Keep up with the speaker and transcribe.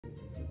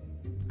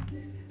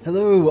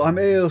Hello, I'm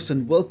Eos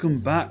and welcome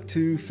back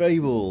to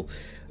Fable.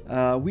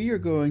 We are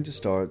going to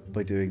start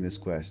by doing this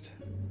quest,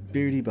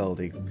 Beardy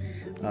Baldy,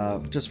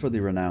 just for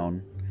the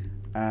renown.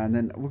 And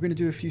then we're going to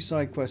do a few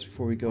side quests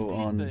before we go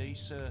on.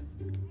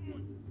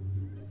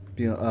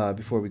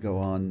 Before we go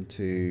on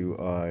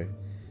to.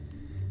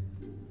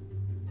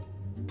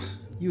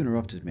 You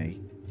interrupted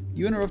me.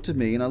 You interrupted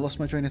me and I lost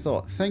my train of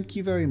thought. Thank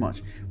you very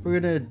much. We're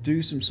going to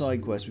do some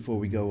side quests before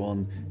we go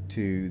on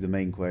to the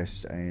main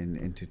quest and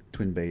into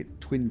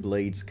Twin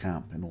Blades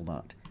camp and all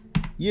that.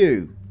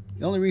 You!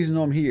 The only reason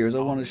I'm here is I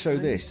want to show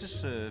this. To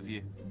serve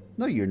you.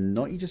 No, you're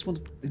not. You just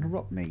want to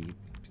interrupt me.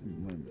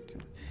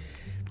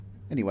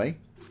 Anyway,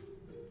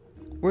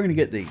 we're going to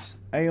get these.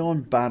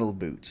 Aeon Battle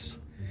Boots.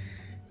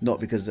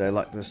 Not because I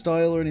like the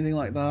style or anything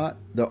like that.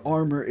 The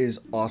armor is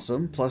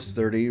awesome. Plus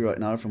 30 right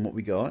now from what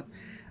we got.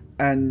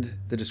 And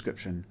the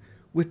description.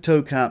 With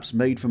toe caps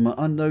made from an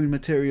unknown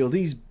material,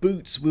 these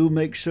boots will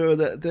make sure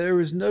that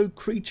there is no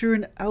creature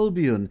in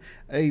Albion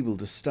able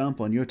to stamp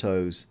on your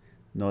toes.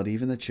 Not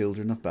even the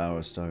children of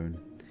Bowerstone.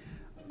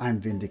 I'm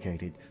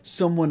vindicated.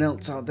 Someone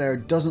else out there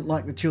doesn't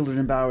like the children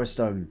in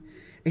Bowerstone.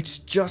 It's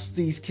just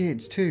these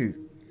kids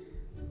too.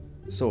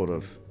 Sort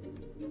of.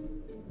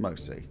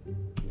 Mostly.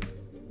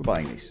 We're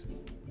buying these.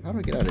 How do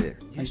I get out of here?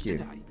 Thank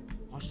you.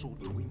 I saw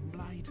Twin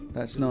Blade.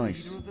 That's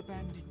nice.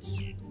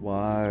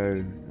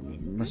 Wow.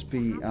 Must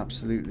be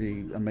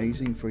absolutely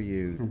amazing for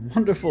you.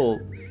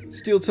 Wonderful.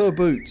 Steel toe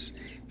boots.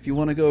 If you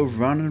want to go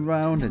running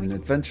around and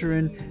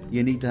adventuring,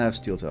 you need to have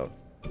steel toe.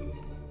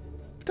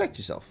 Protect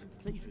yourself.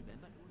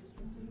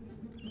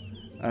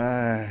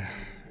 I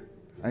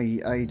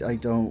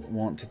don't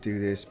want to do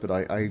this, but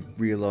I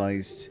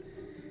realized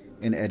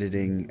in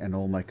editing and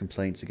all my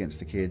complaints against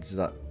the kids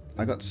that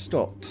I got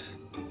stopped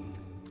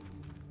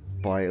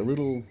by a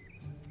little...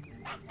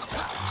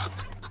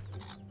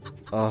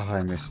 Oh,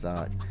 I missed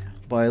that.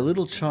 By a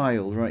little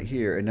child right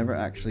here. I never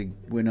actually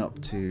went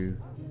up to...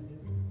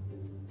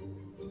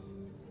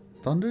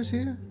 Thunder's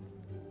here?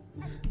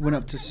 Went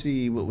up to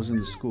see what was in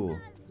the school.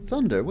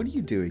 Thunder, what are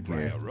you doing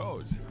here?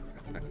 Rose.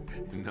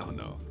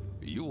 No.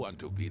 You want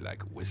to be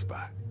like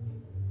Whisper.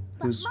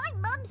 But my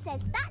mum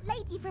says that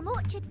lady from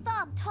Orchard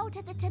Farm told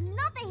her that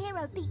another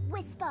hero beat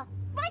Whisper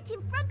right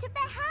in front of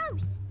their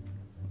house.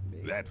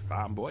 That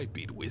farm boy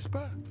beat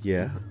Whisper?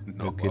 Yeah.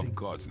 No, of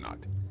course not.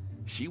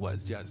 She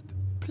was just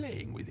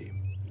playing with him.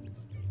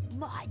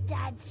 My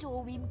dad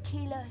saw him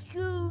kill a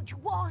huge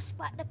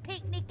wasp at the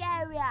picnic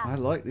area. I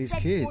like these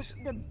Said kids. It was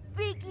the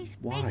biggest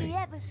thing he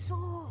ever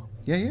saw.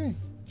 Yeah.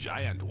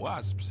 Giant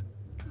wasps?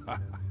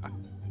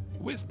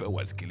 Whisper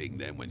was killing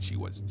them when she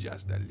was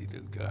just a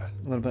little girl.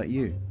 What about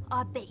you?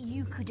 I bet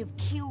you could have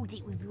killed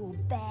it with your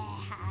bare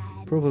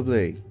hands.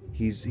 Probably.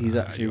 He's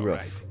actually You're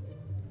rough.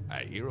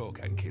 Right. A hero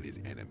can kill his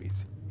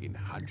enemies in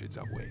hundreds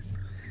of ways.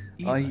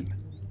 Even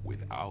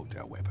without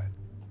a weapon.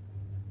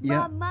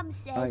 Yeah, my mum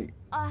says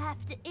I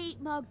have to eat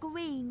my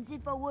greens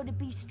if I want to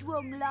be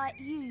strong like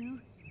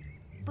you.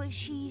 But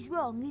she's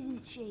wrong,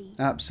 isn't she?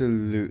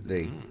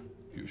 Absolutely.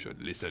 You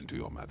should listen to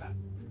your mother.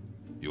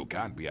 You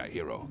can't be a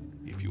hero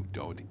if you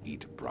don't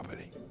eat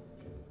properly.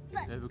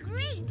 But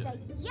greens are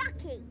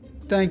yucky.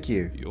 Thank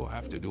you. You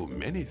have to do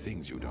many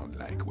things you don't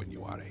like when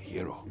you are a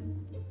hero.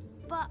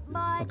 But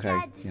my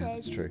dad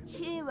says true.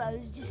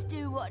 Heroes just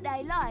do what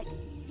they like.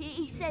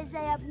 He says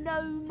they have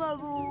no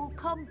moral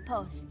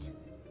compost.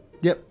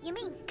 Yep. You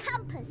mean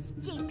compass,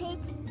 stupid?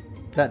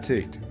 That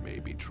too. It may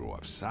be true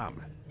of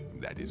some.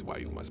 That is why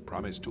you must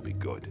promise to be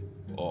good.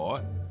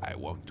 Or I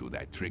won't do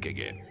that trick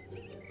again.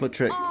 What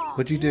trick? Oh,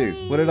 What'd you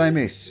do? What did I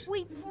miss?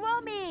 We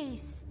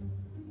promise.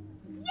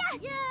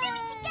 Yes! Do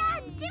it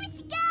again! Do it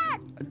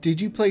again! Did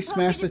you play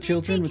Smash the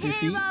Children with your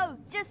feet? Hero,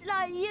 just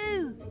like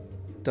you.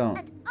 Don't.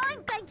 And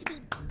I'm going to be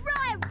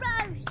Briar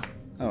Rose.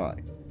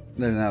 Alright.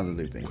 They're now the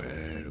looping.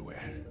 Well.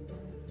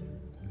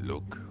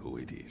 Look who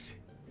it is.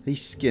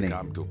 He's skinny.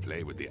 Come to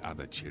play with the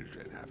other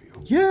children, have you?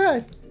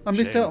 Yeah! I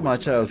missed Shame out on my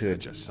Whisper has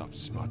childhood. Such a soft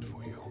spot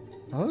for you.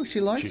 Oh,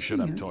 she likes She should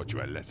have me. taught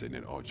you a lesson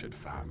in Orchard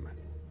Farm.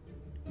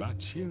 But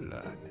she'll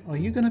learn. Are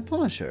you going to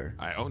punish her?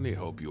 I only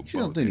hope you She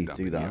both don't need end to up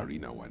do in the that.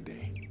 arena one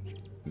day.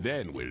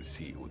 Then we'll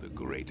see who the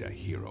greater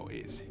hero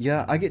is.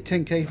 Yeah, I get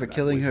 10k for But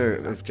killing we her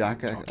still have if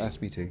Jack talking.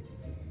 asked me to.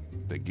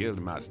 The guild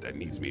master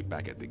needs me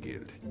back at the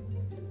guild.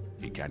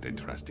 He can't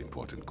entrust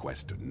important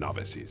quests to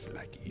novices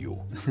like you.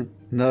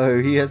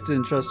 No, he has to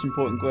entrust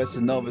important quests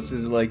to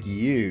novices like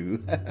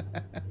you.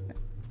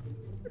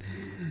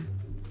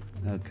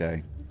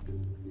 Okay.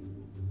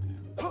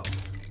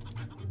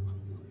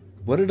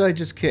 What did I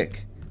just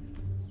kick?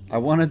 I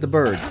wanted the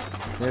bird.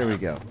 There we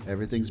go.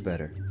 Everything's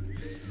better.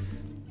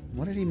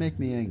 What did he make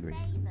me angry?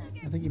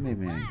 I think he made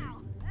me angry.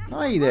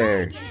 Hi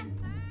there!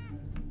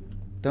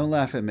 Don't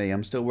laugh at me.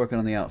 I'm still working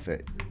on the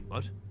outfit.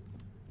 What?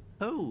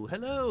 Oh,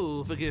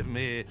 hello. Forgive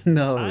me.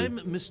 No. I'm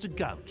Mr.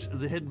 Gout,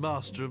 the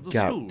headmaster of the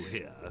Gout. school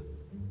here.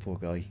 Poor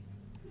guy.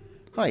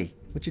 Hi.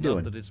 What you Not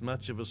doing? that it's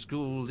much of a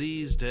school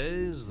these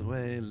days, the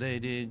way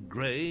Lady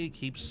Grey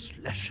keeps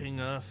slashing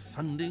our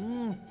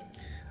funding.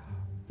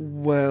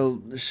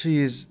 Well, she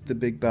is the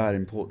big bad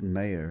important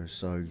mayor,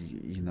 so,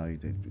 you know...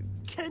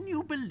 Can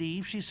you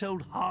believe she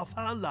sold half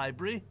our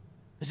library?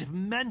 As if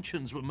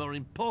mansions were more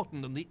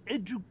important than the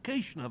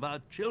education of our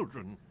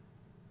children.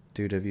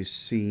 Dude, have you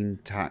seen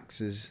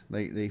taxes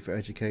lately for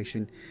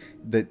education?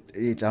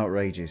 It's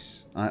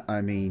outrageous.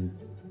 I mean,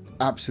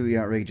 absolutely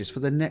outrageous. For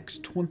the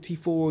next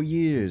 24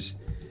 years.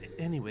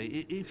 Anyway,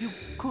 if you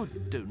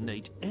could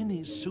donate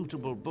any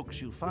suitable books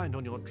you find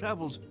on your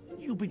travels,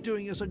 you'd be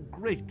doing us a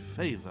great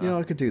favour. Yeah,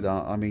 I could do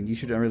that. I mean, you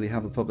shouldn't really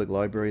have a public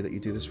library that you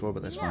do this for,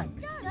 but that's fine.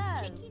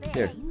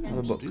 Here, have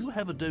a book. Do you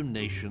have a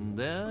donation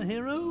there,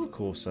 hero? Of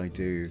course I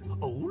do.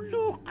 Oh,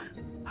 look!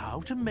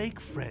 How to make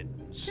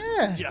friends.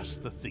 Yeah.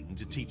 Just the thing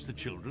to teach the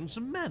children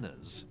some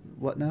manners.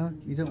 What now?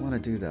 You don't want to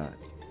do that.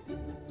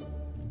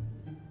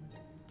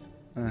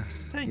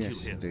 Thank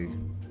yes, you, I hero.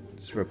 do.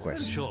 It's a I'm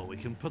request. sure we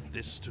can put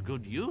this to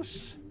good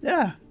use.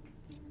 Yeah.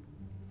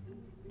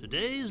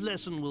 Today's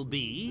lesson will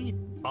be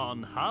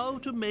on how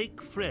to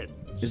make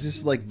friends. Is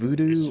this like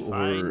voodoo This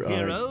fine or...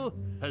 hero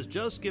has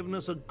just given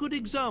us a good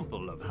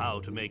example of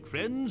how to make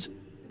friends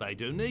by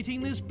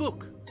donating this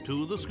book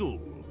to the school.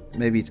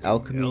 maybe it's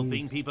alchemy,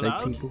 Helping people fake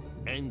out people?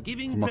 and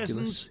giving Homunculus.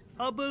 presents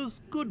are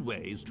both good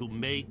ways to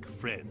make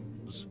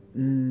friends.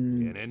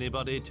 Mm, Can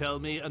anybody tell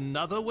me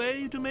another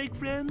way to make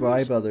friends?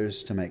 bribe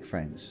others to make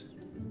friends.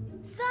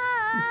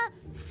 Sir!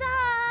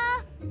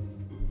 Sir!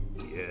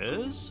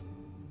 Yes?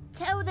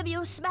 Tell them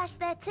you'll smash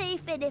their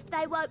teeth in if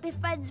they won't be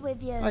friends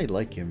with you. I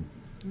like him.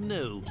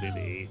 No,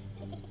 Billy.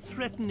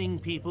 Threatening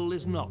people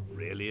is not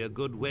really a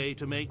good way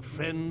to make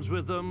friends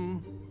with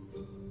them.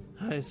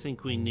 I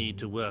think we need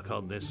to work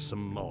on this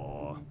some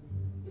more.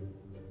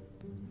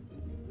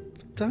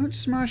 Don't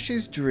smash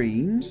his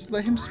dreams.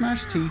 Let him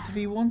smash teeth if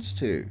he wants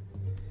to.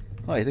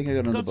 Oh, I think I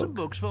got another Got some book.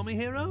 books for me,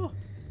 hero?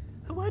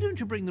 Why don't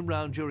you bring them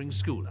round during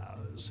school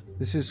hours?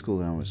 This is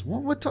school hours.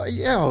 What time?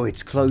 Oh,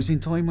 it's closing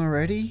time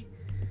already?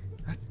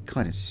 That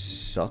kind of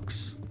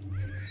sucks.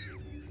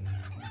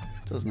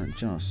 Doesn't it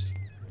just?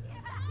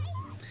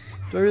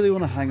 Do I really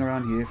want to hang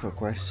around here for a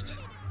quest?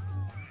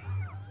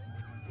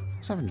 I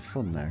was having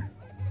fun there.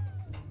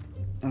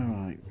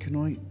 Alright, can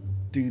I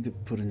do the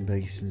pudding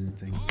basin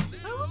thing?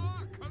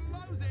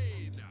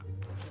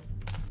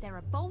 There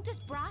are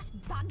boldest brass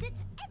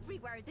bandits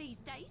everywhere these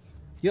days.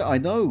 Yeah, I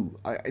know.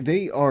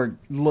 They are,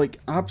 like,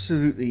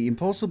 absolutely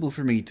impossible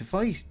for me to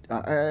fight.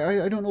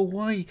 I don't know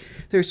why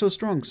they're so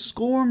strong.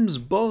 Scorm's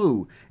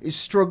bow is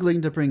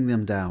struggling to bring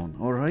them down,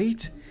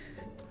 alright?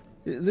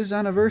 This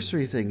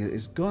anniversary thing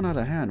is gone out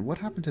of hand. What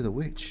happened to the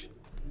witch?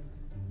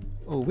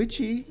 Oh,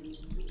 witchy?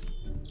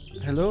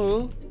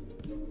 Hello?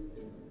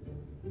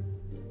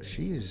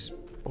 She is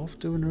off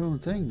doing her own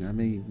thing. I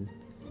mean,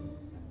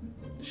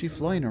 is she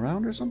flying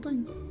around or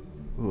something?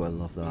 Oh, I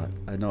love that.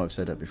 I know I've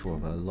said that before,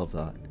 but I love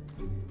that.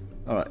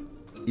 Alright,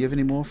 you have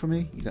any more for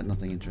me? You got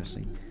nothing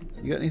interesting.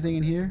 You got anything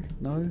in here?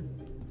 No?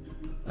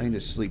 I can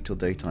just sleep till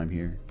daytime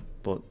here,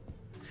 but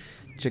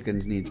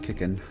chickens need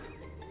kicking.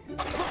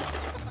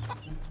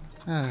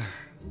 Ah,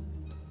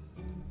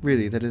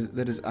 really, that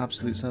is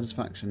absolute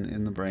satisfaction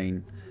in the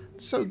brain.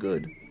 So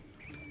good.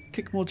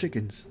 Kick more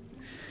chickens.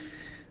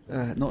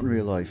 Not in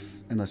real life,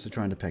 unless they're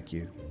trying to peck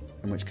you.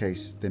 In which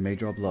case, they may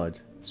draw blood,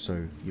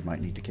 so you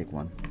might need to kick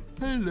one.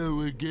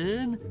 Hello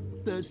again.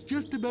 That's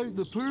just about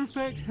the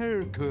perfect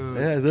haircut.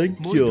 Yeah, thank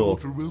My you.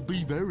 daughter will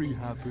be very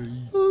happy.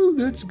 Oh,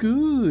 that's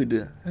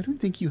good. I don't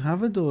think you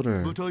have a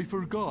daughter. But I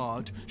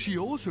forgot, she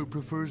also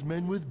prefers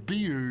men with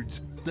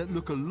beards that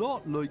look a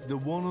lot like the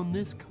one on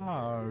this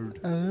card.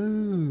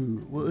 Oh,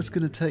 well, it's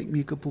going to take me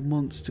a couple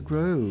months to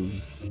grow.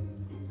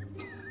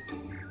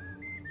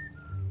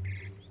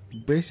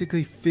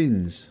 Basically,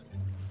 fins.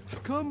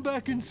 Come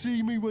back and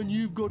see me when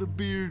you've got a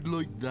beard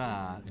like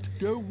that.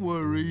 Don't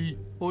worry,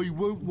 I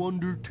won't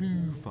wander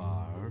too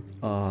far.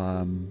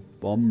 I'm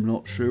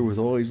not sure with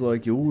eyes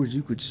like yours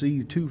you could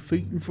see 2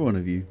 feet in front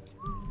of you.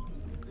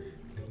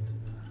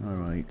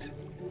 Alright.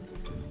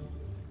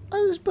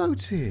 Oh, there's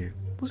boats here.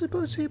 Was there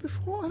boats here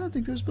before? I don't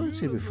think there was boats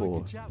here You look before.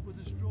 like a chap with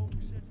a strong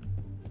set.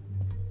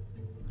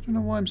 I don't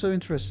know why I'm so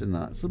interested in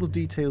that. It's little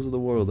details of the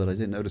world that I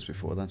didn't notice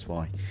before, that's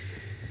why.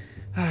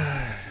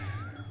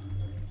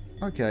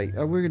 Okay,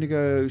 we're going to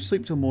go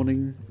sleep till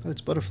morning. Oh, it's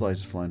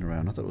butterflies flying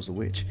around. I thought it was a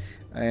witch.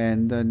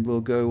 And then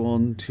we'll go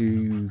on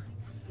to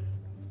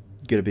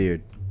get a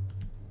beard.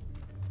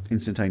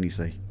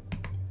 Instantaneously.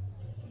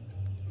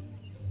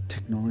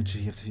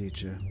 Technology of the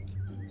future.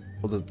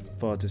 Or the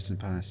far distant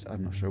past.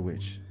 I'm not sure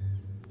which.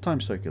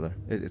 Time circular.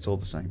 It's all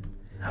the same.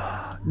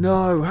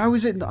 No! How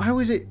is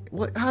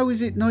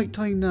it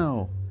nighttime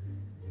now?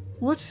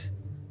 What?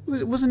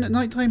 Wasn't it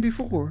nighttime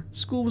before?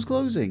 School was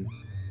closing.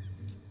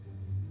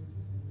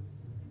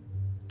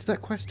 Did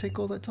that quest take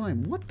all that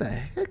time? What the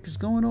heck is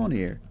going on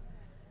here?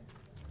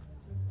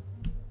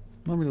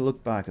 I'm going to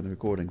look back at the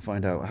recording,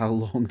 find out how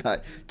long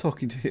that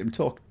talking to him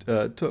took.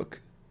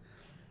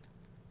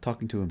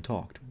 Talking to him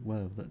talked.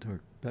 Well,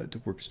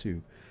 that works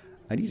too.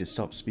 I need to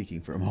stop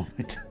speaking for a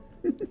moment.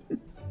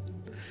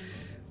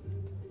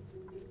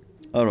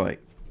 Alright.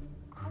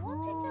 I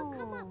wonder if he'll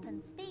come up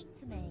and speak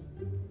to me.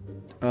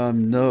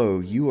 No,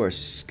 you are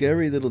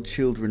scary little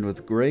children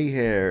with grey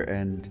hair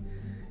and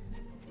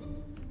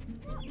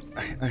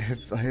I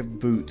have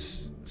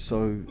boots,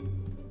 so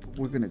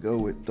we're gonna go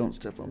with don't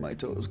step on my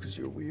toes because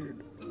you're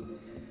weird.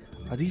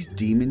 Are these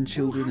demon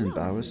children in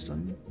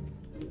Bowerstone?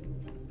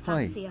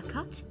 Hi. Fancy a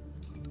cut?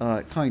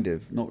 Kind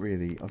of, not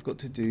really. I've got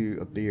to do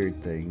a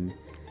beard thing,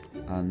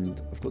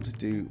 and I've got to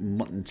do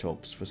mutton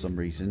chops for some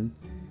reason.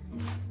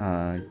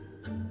 I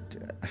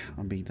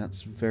mean,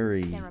 that's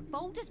very... There are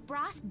bold as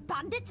brass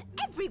bandits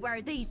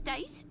everywhere these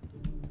days.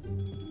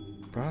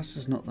 Brass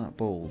is not that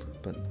bold,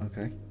 but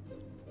okay.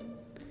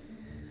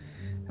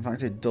 In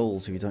fact, it's dull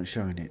so you don't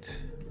shine it.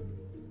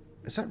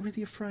 Is that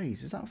really a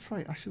phrase? Is that a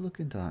phrase? I should look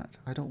into that.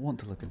 I don't want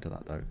to look into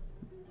that, though.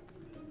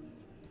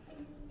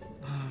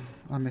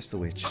 I miss the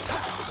witch.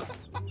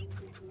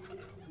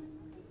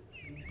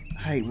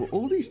 Hey, were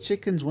all these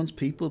chickens once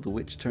people the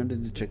witch turned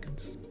into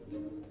chickens?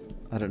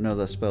 I don't know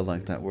that spell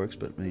like that works,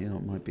 but you know,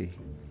 it might be.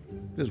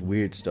 There's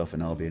weird stuff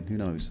in Albion, who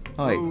knows?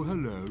 Hi. Oh,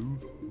 hello.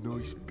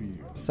 Nice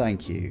beard.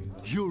 Thank you.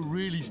 You're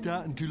really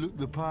starting to look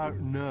the part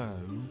now.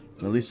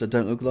 At least I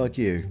don't look like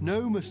you.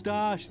 No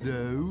moustache,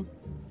 though.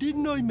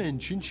 Didn't I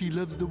mention she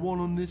loves the one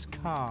on this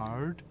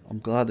card? I'm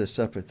glad they're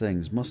separate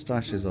things.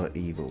 Mustaches are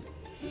evil.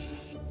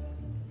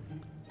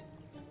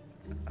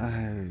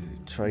 Oh,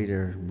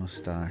 trader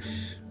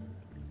mustache.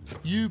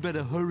 You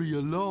better hurry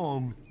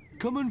along.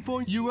 Come and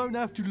find. You won't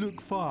have to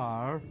look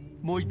far.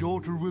 My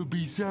daughter will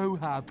be so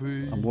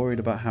happy. I'm worried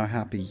about how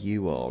happy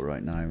you are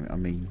right now. I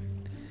mean,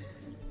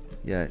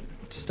 yeah,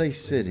 stay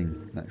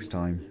sitting next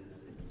time.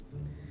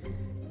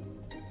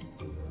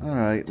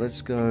 Alright,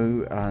 let's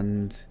go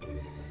and...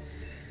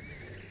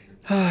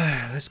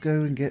 let's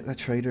go and get the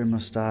trader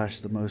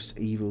mustache, the most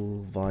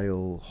evil,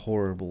 vile,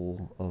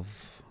 horrible of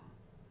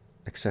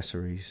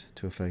accessories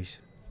to a face.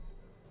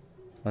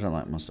 I don't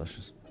like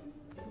mustaches.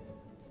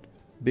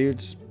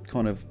 Beards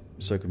kind of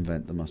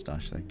circumvent the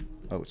mustache thing.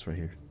 Oh, it's right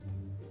here.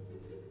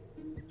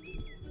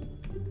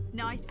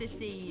 Nice to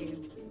see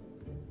you.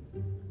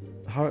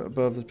 The heart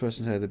above the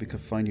person's head, they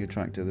find you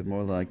attractive. The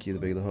more like you, the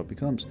bigger the heart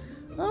becomes.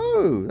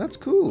 Oh, that's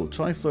cool.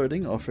 Try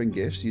flirting, offering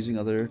gifts, using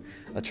other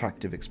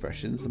attractive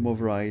expressions. The more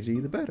variety,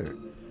 the better.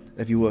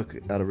 If you work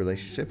at a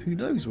relationship, who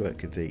knows where it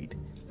could lead?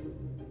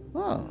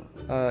 Oh,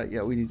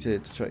 yeah, we need to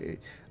try.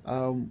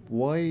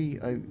 Why?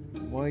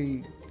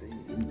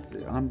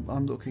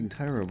 I'm looking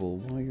terrible.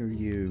 Why are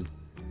you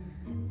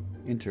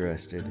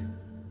interested?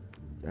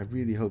 I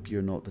really hope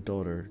you're not the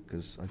daughter,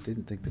 because I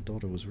didn't think the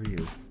daughter was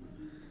real.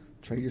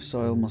 Trader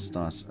style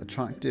mustache,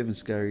 attractive and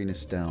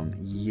scariness down.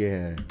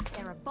 Yeah.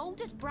 There are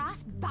bold as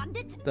brass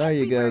bandits. There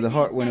you go. The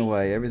heart these went days.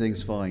 away.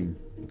 Everything's fine.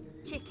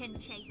 Chicken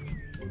chasing.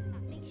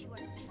 That makes you a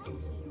true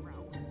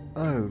hero.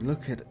 Oh,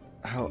 look at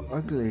how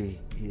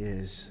ugly he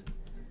is.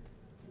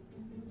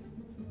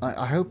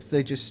 I hope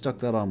they just stuck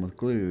that on with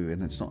glue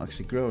and it's not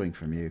actually growing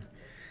from you.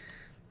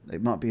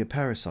 It might be a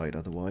parasite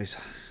otherwise.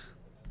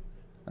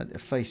 A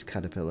face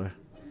caterpillar.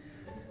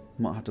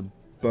 Might have to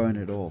burn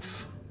it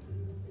off.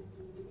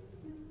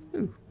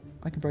 Ooh,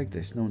 I can break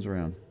this. No one's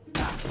around.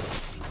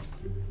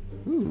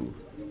 Ooh.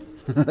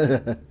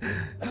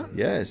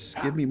 Yes,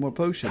 give me more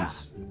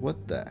potions.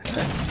 What the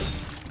heck?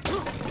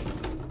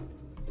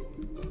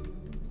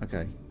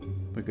 Okay,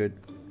 we're good.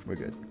 We're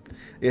good.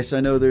 Yes, I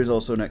know there's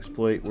also an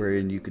exploit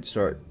wherein you could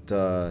start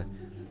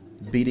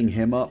beating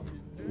him up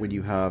when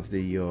you have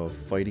the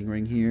fighting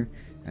ring here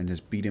and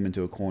just beat him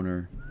into a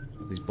corner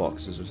of these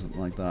boxes or something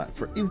like that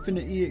for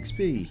infinite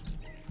EXP.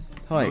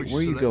 Hi, Nice where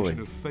are you selection going?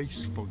 of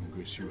face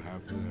fungus you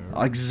have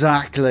there.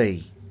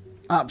 Exactly.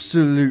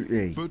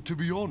 Absolutely. But to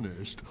be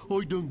honest,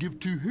 I don't give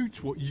two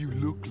hoots what you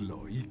look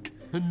like,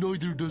 and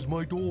neither does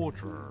my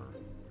daughter.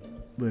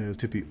 Well,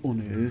 to be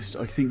honest,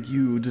 I think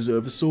you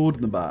deserve a sword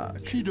in the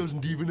back. She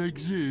doesn't even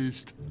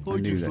exist. I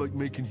knew just that. like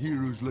making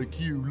heroes like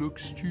you look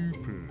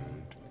stupid.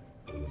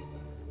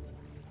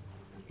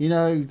 You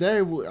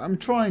know, I'm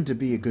trying to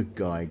be a good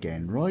guy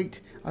again, right?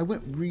 I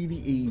went really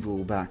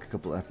evil back a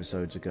couple of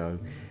episodes ago.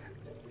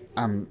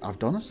 I've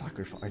done a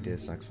sacrifice. I did a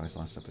sacrifice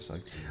last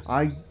episode.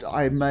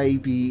 I may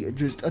be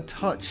just a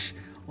touch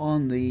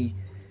on the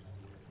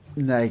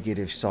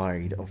negative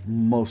side of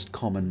most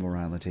common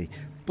morality,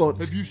 but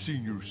Have you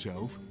seen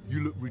yourself?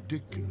 You look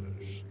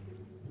ridiculous.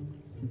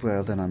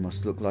 well, then I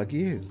must look like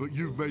you. But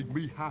you've made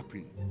me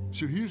happy.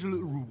 So here's a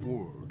little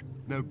reward.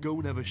 Now go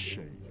and have a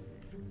shave.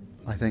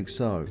 I think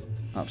so.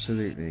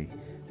 Absolutely.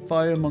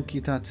 Fire monkey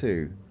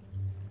tattoo.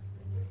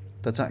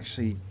 That's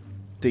actually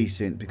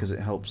decent because it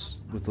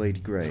helps with Lady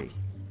Grey.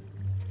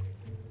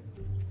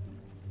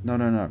 No,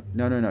 no, no.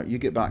 No, no, no. You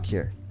get back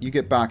here. You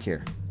get back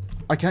here.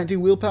 I can't do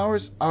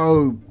willpowers?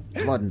 Oh,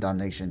 blood and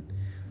damnation.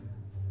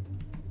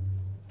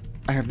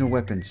 I have no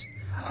weapons.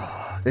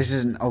 This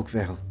isn't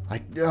Oakville.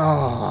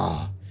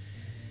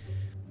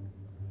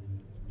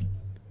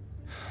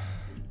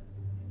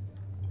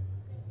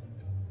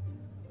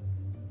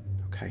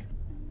 Okay.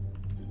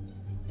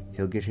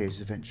 He'll get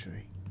his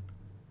eventually.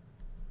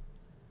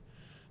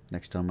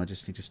 Next time I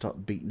just need to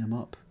start beating him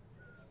up.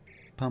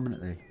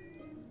 Permanently.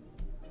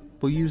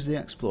 We'll use the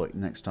exploit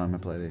next time I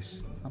play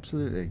this.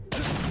 Absolutely.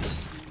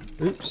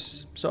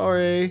 Oops.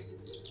 Sorry.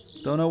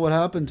 Don't know what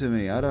happened to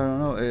me. I don't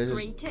know. It just,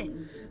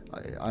 Greetings.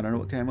 I don't know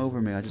what came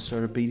over me. I just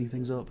started beating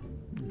things up.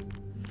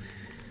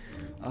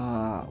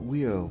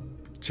 We are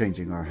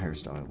changing our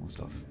hairstyle and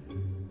stuff.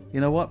 You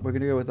know what? We're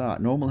going to go with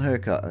that. Normal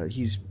haircut.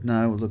 He's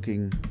now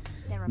looking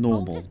There are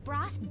normal. bold as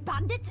brass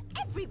bandits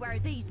everywhere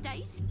these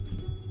days.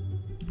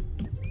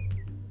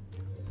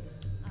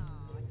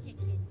 Oh,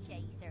 chicken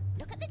chaser.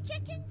 Look at the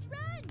chickens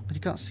run. But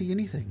you can't see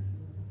anything.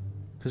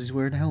 Because he's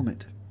wearing a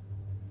helmet.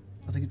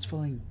 I think it's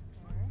fine.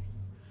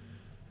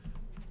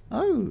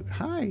 Oh,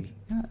 hi.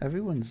 Yeah,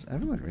 everyone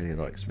really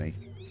likes me.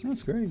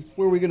 That's great.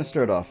 Where are we going to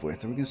start off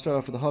with? Are we going to start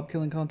off with a hob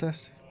killing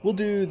contest? We'll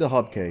do the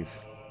hob cave.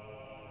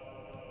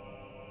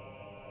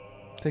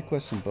 Take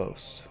quest and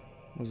boast.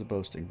 What was the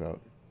boasting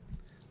about?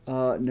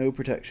 No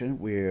protection.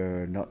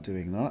 We're not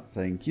doing that.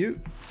 Thank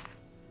you.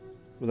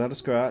 Without a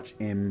scratch.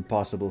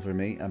 Impossible for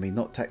me. I mean,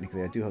 not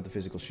technically. I do have the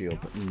physical shield,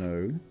 but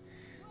no.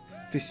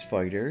 Fist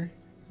fighter.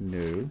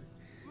 No.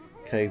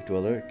 Cave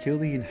dweller. Kill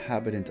the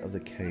inhabitant of the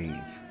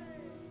cave.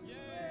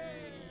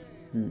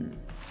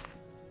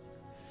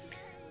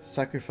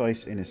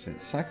 Sacrifice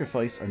innocent.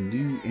 Sacrifice a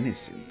new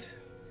innocent.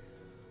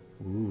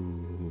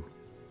 Ooh.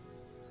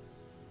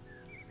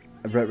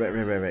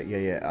 Right.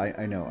 Yeah.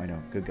 I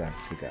know. Good guy.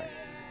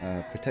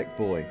 Protect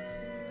boy.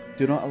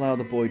 Do not allow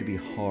the boy to be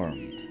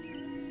harmed.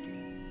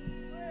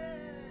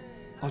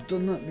 I've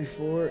done that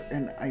before,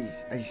 and I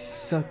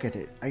suck at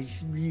it.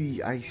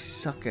 I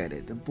suck at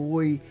it. The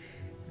boy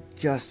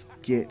just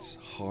gets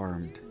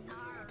harmed.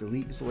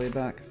 Delete is the way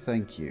back.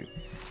 Thank you.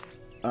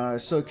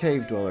 So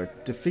cave dweller,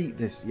 defeat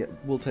this. Yeah,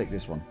 we'll take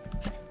this one.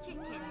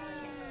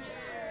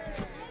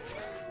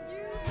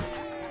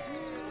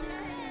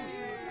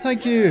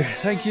 Thank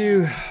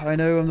you. I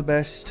know I'm the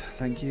best.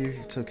 Thank you.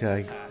 It's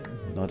okay.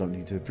 I don't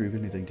need to prove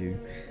anything to you.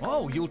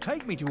 Oh, you'll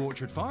take me to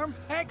Orchard Farm?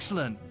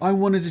 Excellent. I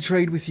wanted to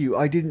trade with you.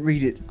 I didn't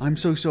read it. I'm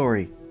so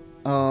sorry.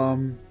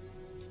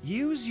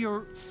 Use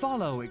your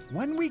follow.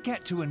 When we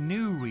get to a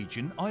new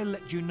region, I'll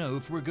let you know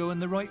if we're going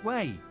the right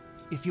way.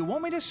 If you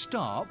want me to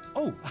stop...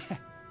 Oh,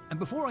 and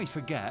before I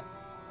forget,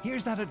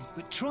 here's that...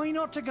 But try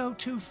not to go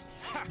too...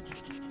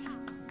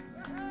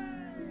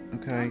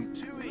 Okay.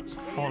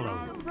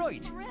 Follow.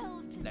 Right.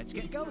 Let's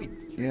get going.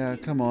 Yeah,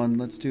 come on.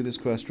 Let's do this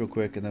quest real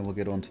quick, and then we'll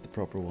get on to the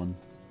proper one.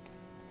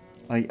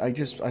 I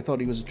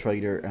thought he was a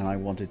trader, and I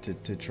wanted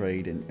to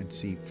trade and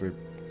see for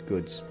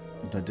goods.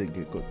 I didn't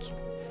get goods.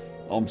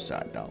 I'm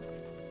sad now.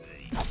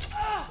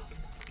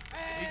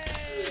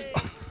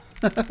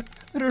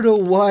 I don't know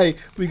why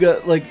we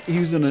got, like, he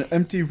was in an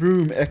empty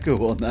room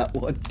echo on that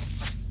one.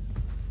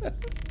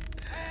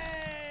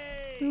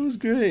 It was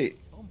great.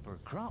 Bumper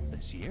crop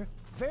this year.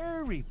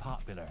 Very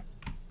popular.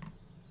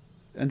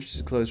 Entrance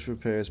is closed for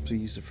repairs.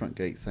 Please use the front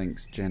gate.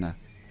 Thanks, Jenna.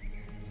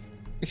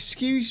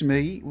 Excuse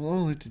me. Well,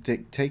 I'll have to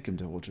take him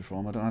to Orchard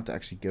Farm. I don't have to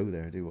actually go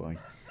there, do I?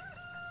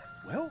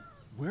 Well,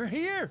 we're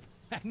here.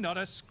 Not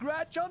a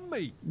scratch on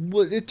me.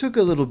 Well, it took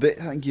a little bit.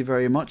 Thank you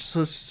very much.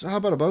 So how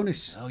about a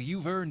bonus? Oh,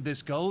 you've earned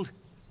this gold.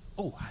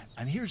 Oh,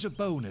 and here's a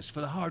bonus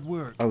for the hard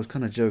work. I was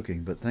kind of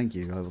joking, but thank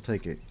you. I will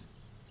take it.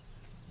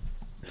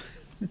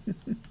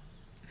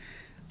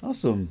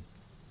 Awesome.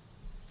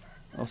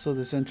 Also,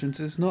 this entrance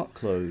is not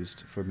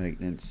closed for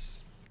maintenance,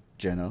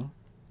 Jenna.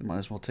 You might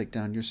as well take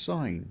down your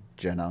sign,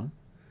 Jenna.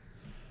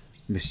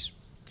 Miss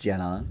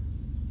Jenna.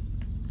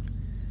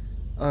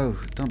 Oh,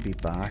 don't be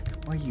back.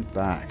 Why are you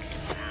back?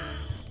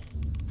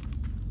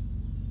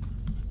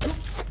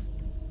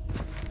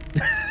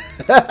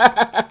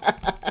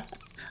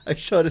 I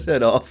shot his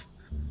head off.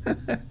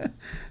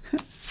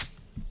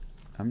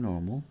 I'm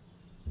normal.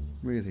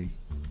 Really.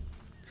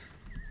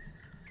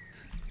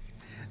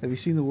 Have you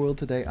seen the world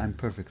today? I'm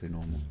perfectly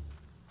normal.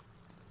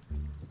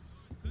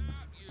 You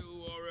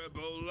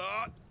horrible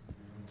lot.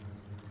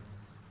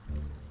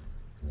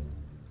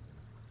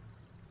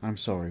 I'm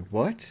sorry,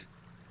 what?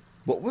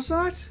 What was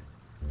that?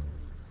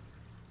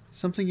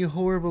 Something you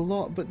horrible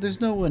lot, but there's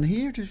no one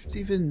here to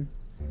even...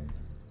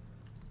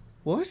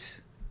 What?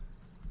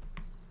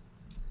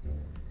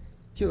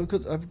 Yeah,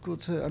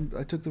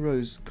 I took the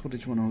Rose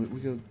Cottage one.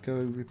 We go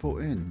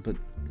report in, but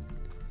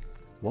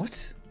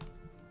what?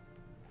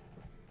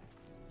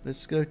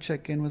 Let's go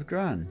check in with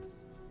Gran.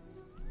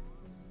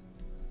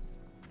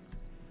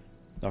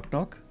 Knock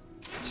knock.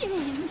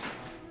 James,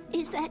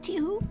 is that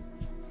you?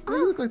 Oh,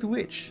 you look like the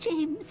witch.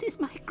 James is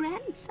my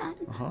grandson.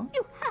 Uh-huh.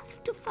 You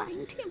have to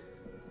find him.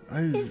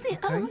 Oh, He's the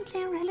okay.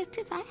 only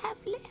relative I have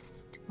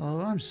left.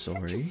 Oh, I'm Such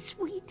sorry. a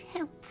sweet,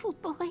 helpful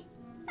boy.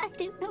 I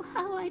don't know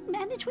how I'd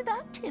manage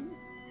without him.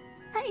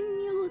 I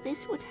knew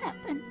this would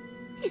happen.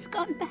 He's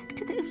gone back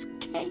to those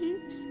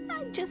caves.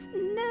 I just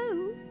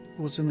know.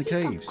 What's in the He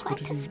caves? got What quite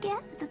did a you...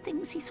 scare with the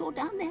things he saw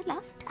down there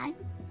last time.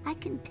 I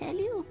can tell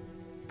you.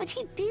 But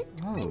he did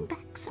bring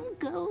back some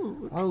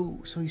gold. Oh,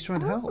 so he's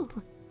trying to help.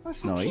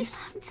 That's and he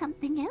nice. found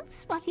something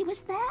else while he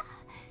was there.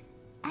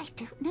 I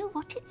don't know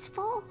what it's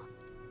for,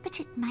 but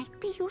it might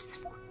be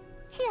useful.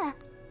 Here.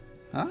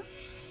 Huh?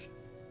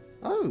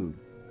 Oh.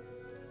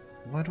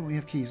 Why don't we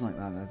have keys like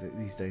that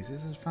these days?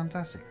 This is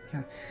fantastic.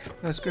 Yeah,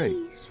 that's great.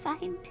 Please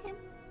find him.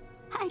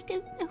 I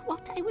don't know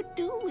what I would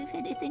do if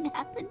anything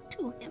happened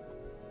to him.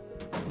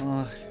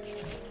 Oh,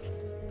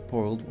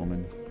 poor old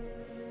woman.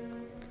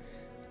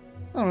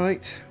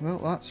 Alright, well,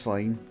 that's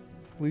fine.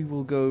 We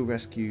will go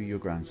rescue your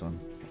grandson.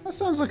 That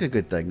sounds like a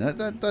good thing.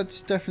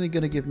 That's definitely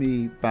going to give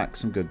me back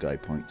some good guy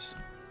points.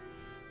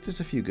 Just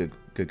a few good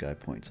guy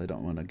points. I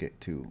don't want to get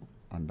too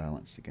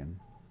unbalanced again.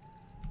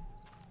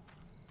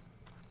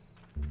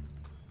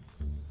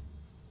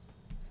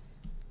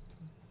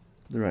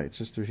 Right, it's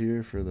just through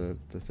here for the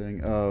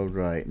thing. Oh,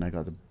 right, and I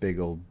got the big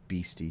old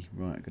beastie.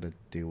 Right, I gotta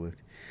deal with.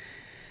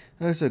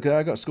 That's okay,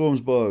 I got Scorm's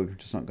bow.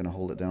 Just not gonna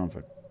hold it down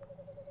for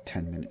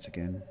 10 minutes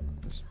again.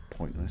 It's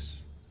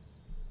pointless.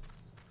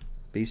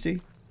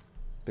 Beastie?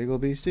 Big old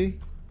beastie?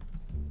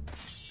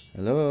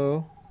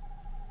 Hello?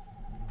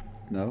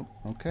 No?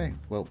 Okay,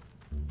 well,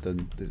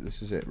 then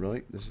this is it,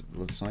 right? This is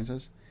what the sign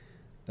says?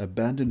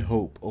 Abandon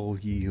hope, all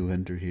ye who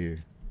enter here.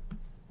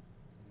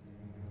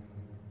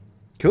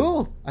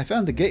 Cool! I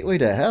found the gateway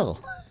to hell!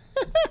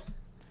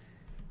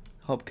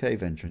 Hob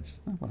cave entrance.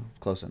 Oh, well,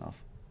 close enough.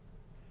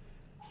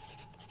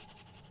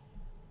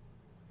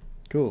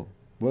 Cool.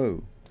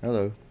 Whoa.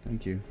 Hello.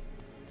 Thank you.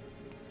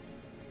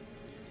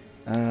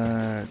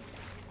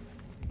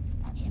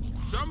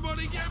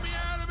 Somebody get me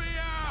out of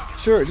here!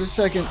 Sure, just a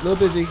second. A little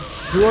busy.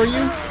 Who are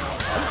you?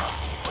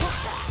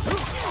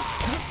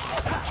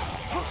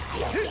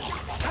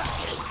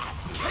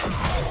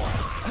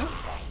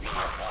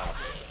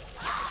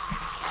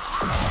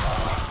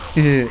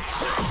 This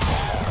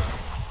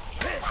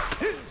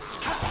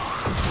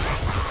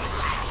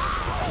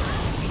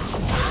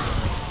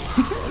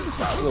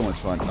is so much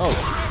fun.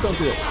 Oh, don't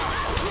do it.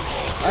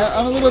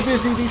 I'm a little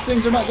busy. These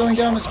things are not going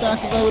down as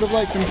fast as I would have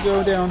liked them to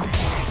go down.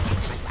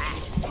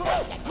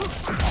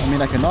 I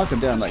mean, I can knock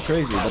them down like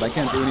crazy, but I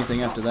can't do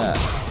anything after that.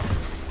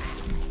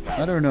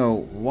 I don't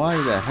know why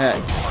the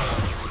heck.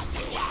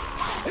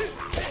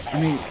 I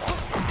mean,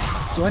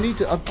 do I need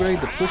to upgrade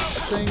the push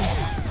thing?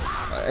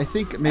 I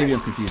think maybe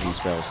I'm confusing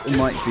spells. It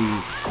might be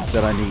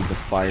that I need the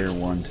fire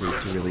one to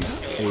really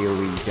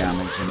AoE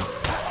damage, and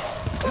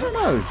I don't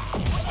know.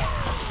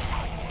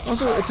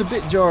 Also, it's a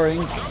bit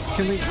jarring.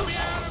 Can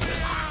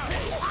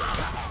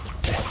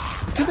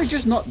they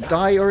just not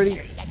die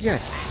already?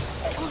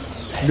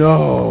 Yes.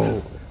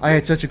 No. I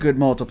had such a good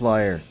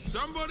multiplier.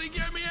 Somebody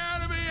get me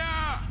out of here!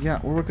 Yeah,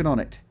 we're working on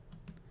it.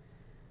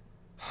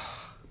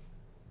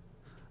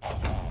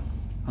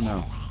 Oh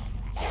no.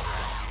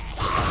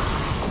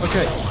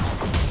 Okay.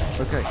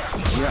 Okay.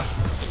 Yeah.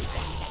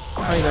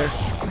 Hi there.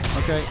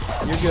 Okay,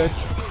 you're good.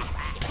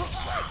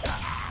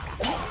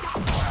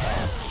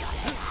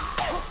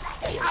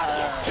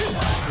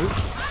 Oop,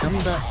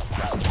 coming back.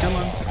 Come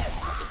on.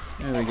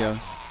 There we go.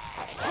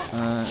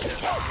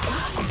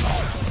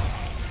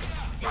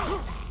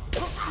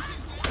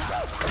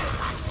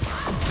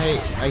 Hey,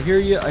 I hear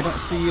you. I don't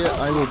see you.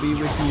 I will be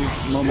with you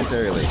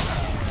momentarily.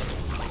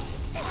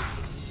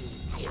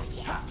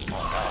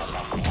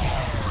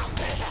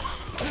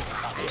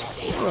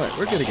 Alright,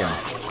 we're good again.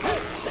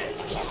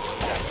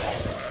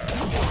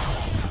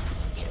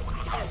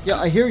 Yeah,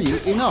 I hear you.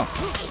 Enough.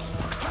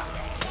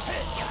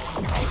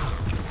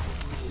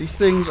 These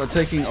things are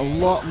taking a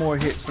lot more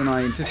hits than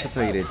I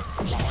anticipated.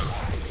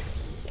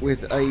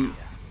 With a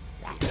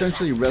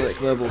essentially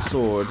relic level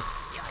sword.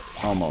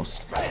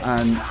 Almost.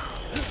 And...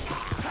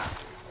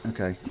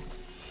 okay.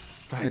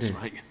 Thanks,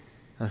 mate.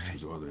 Okay. It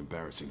was rather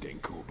embarrassing getting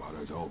caught by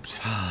those obs.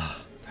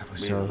 That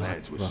was Me so and the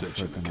lads were rougher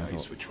searching the than I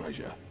caves thought. for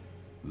treasure.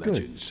 Good.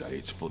 Legends say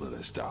it's full of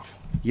their stuff.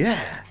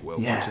 Yeah. Well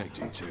Yeah.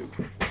 protected too.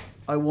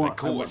 I They want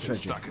caught us and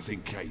treasure. stuck us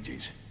in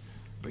cages.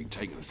 Been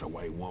taking us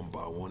away one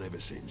by one ever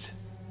since.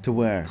 To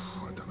where?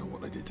 I don't know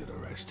what they did to the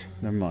rest,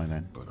 Never mind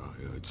then. but I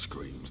heard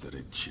screams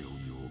that'd chill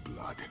your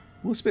blood.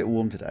 Well, it's a bit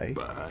warm today.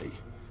 But hey,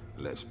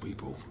 less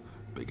people,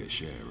 bigger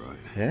share, right?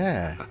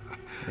 Yeah.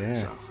 Yeah.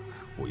 So,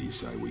 what do you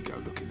say we go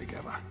looking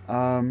together?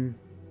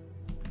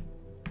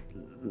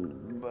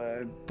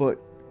 But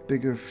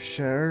bigger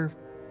share?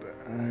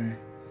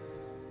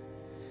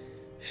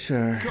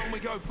 Sure. Can't we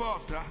go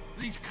faster?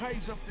 These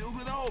caves are filled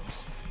with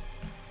obs.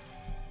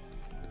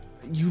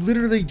 You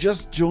literally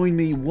just joined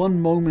me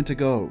 1 moment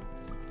ago.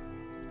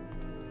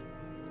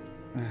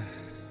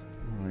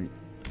 Alright,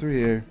 through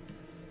here.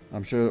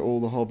 I'm sure all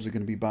the hobs are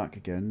going to be back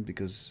again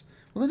because...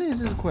 well, then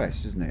it is a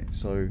quest, isn't it?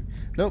 So,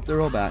 nope,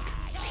 they're all back.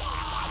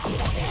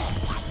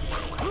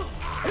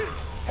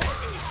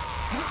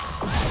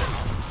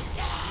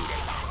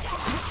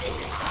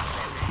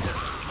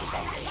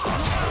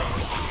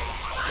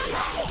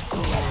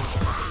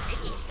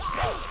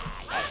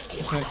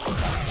 Okay.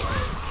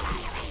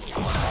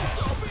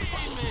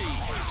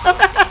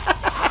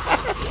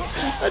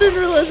 I didn't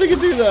realize I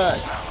could do that.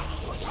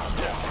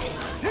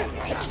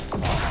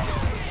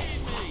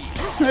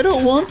 I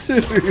don't want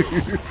to.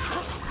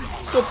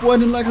 Stop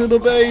whining like a little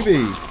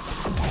baby.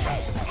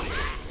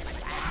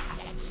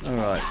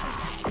 Alright.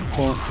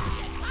 Bonk.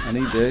 I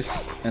need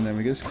this. And then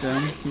we just go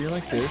down here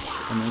like this.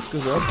 And then this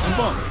goes up and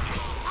bonk.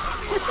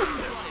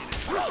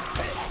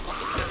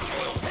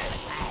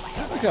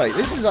 Okay,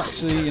 this is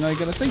actually, you know, you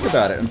gotta think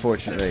about it,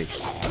 unfortunately.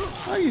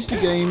 I'm used to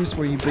games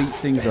where you beat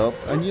things up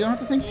and you don't have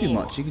to think too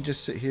much. You can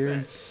just sit here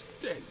and...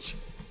 Stench.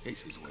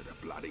 This is where the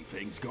bloody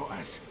thing's got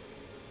us.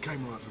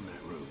 Came right from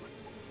that room.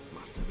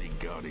 Must have been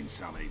guarding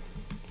something.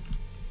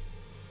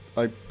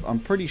 I'm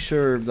pretty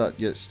sure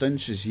that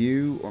stench is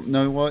you. Or,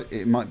 no, what?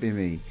 It might be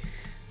me.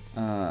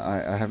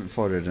 I haven't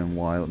farted in a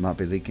while. It might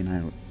be leaking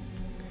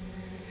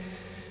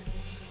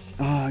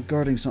out.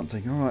 Guarding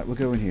something. Alright, we'll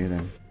go in here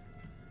then.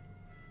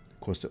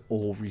 Of course, it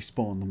all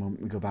respawn the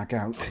moment we go back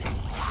out.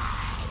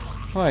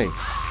 Hi.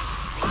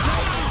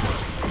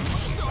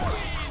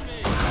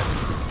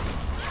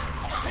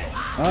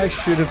 I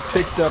should have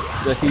picked up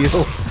the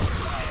heal.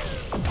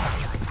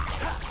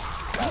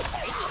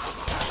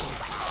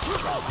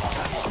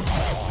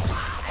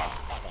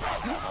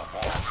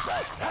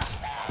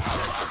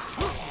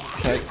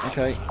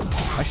 Okay.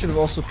 I should have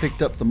also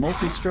picked up the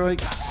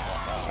multi-strikes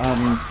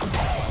and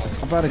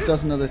about a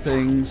dozen other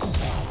things.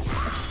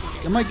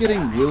 Am I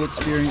getting will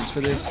experience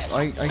for this?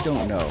 I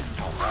don't know.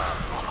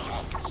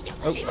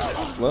 Oh,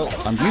 well,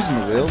 I'm using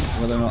the will,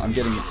 whether or not I'm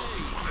getting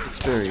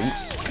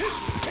experience.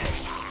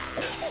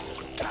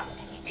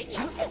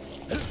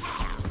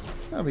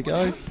 There we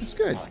go. That's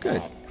good,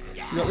 good.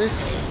 You got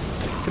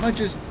this? Can I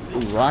just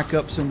rack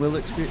up some will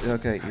experience?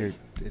 Okay,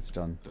 it's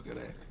done. Look at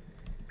that.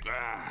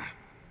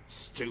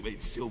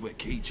 Stupid silver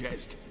key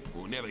chest.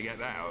 We'll never get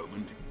that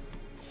opened.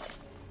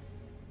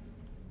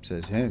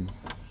 Says him.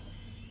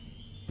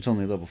 It's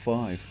only level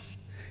 5.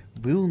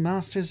 Will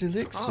Master's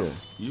Elixir. Oh,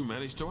 you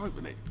managed to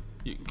open it.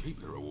 You can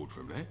keep the reward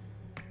from there.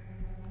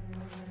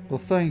 Well,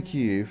 thank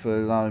you for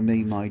allowing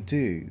me my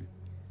due.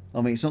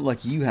 I mean, it's not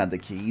like you had the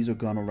keys or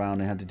gone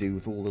around and had to do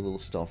with all the little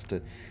stuff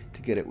to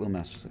get it. Will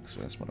Master's Elixir,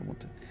 that's what I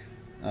wanted.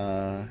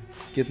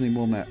 Give me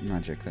more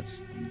magic.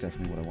 That's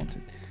definitely what I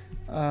wanted.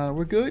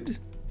 We're good?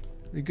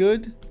 We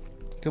good?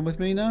 Come with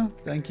me now?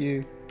 Thank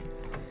you.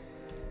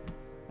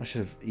 I should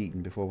have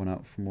eaten before I went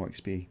out for more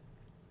XP.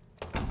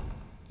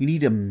 You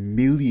need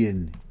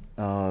 1,000,000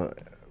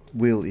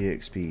 will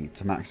EXP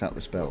to max out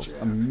the spells.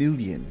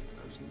 1,000,000.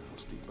 Those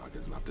nasty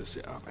buggers love to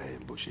set up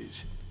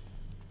ambushes.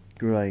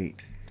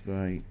 Great,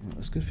 great. Well,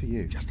 that's good for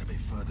you. Just a bit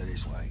further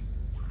this way.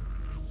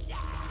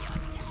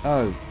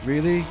 Oh,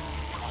 really?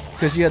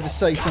 Because you had to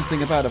say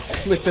something about a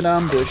flippin'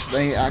 ambush,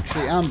 they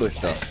actually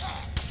ambushed us.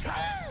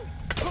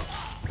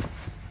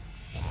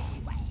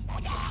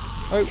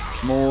 Oh,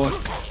 more.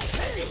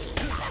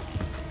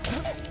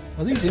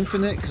 Are these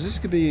infinite? Because this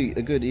could be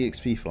a good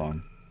EXP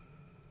farm.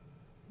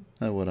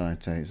 Oh, what I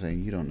say,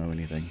 you don't know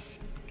anything.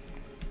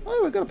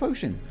 Oh, I got a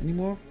potion. Any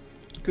more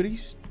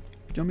goodies?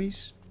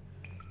 Yummies?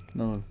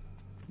 No.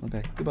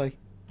 Okay, goodbye.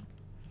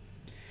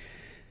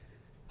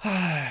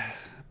 Back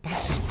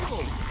to...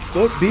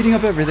 Oh, beating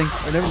up everything.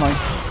 Oh, never mind.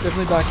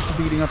 Definitely back to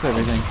beating up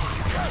everything.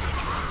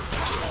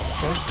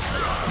 Okay.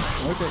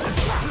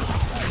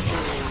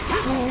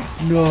 Oh,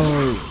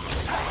 no.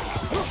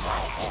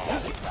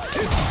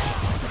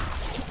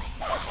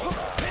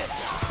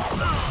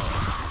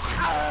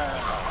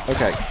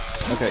 Okay,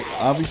 okay,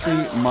 obviously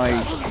my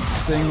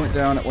thing went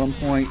down at one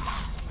point,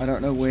 I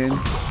don't know when,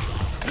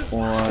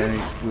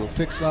 I will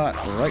fix that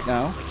right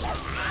now.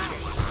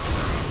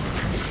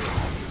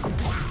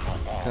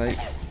 Okay,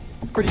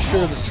 I'm pretty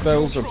sure the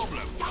spells are...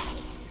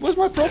 What's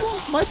my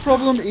problem? My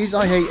problem is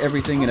I hate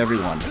everything and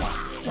everyone,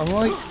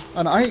 alright?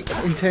 And I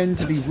intend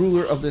to be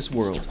ruler of this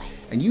world,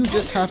 and you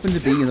just happen to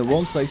be in the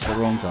wrong place at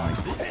the wrong time.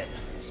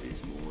 This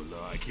is more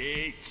like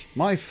it.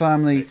 My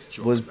family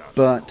was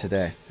burnt to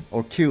death,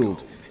 or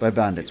killed by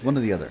bandits, one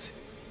or the other.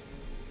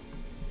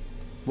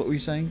 What were you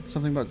saying?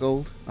 Something about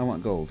gold? I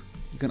want gold.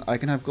 I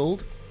can have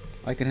gold?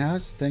 I can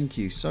have? Thank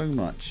you so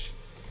much.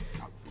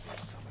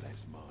 Some of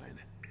that's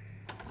mine.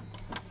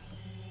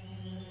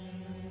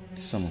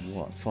 Some of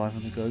what?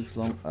 500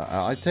 gold?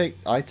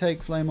 I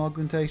take flame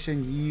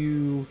augmentation.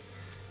 You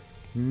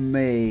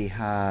may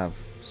have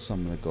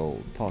some of the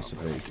gold,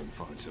 possibly. We can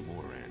find some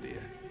more around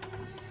here.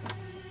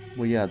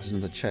 Well, yeah, there's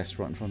another chest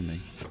right in front of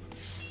me.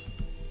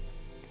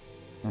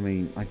 I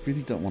mean, I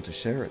really don't want to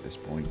share at this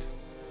point.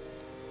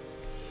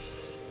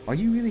 Are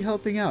you really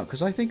helping out?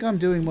 Because I think I'm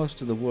doing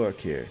most of the work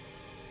here.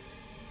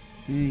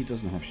 He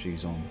doesn't have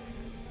shoes on.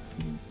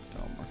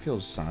 Oh, I feel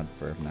sad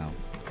for him now.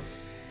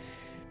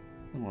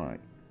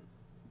 Alright.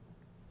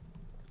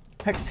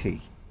 Hex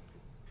key.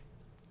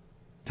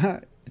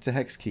 It's a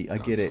hex key, I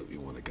get it. We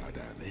want to go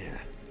down there.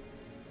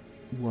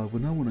 Why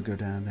wouldn't I want to go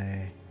down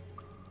there?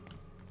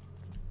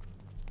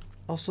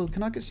 Also,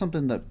 can I get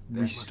something that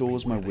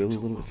restores my will a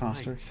little bit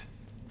faster?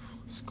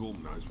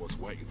 Scorm knows what's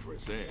waiting for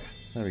us there.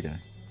 There we go.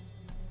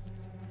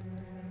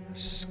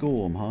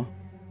 Scorm, huh?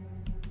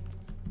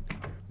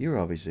 You're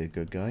obviously a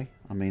good guy.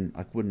 I mean,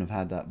 I wouldn't have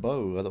had that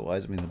bow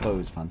otherwise. I mean, the bow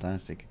is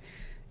fantastic.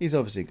 He's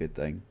obviously a good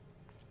thing.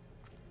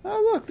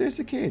 Oh, look, there's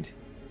the kid.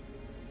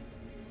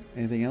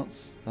 Anything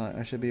else that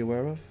I should be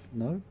aware of?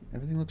 No?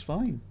 Everything looks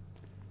fine.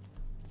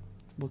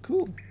 Well,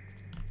 cool.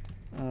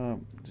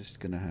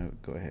 Just gonna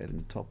go ahead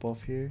and top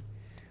off here.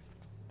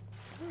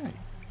 Alright.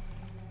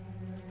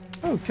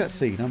 Oh,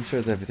 cutscene. I'm sure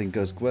that everything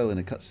goes well in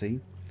a cutscene.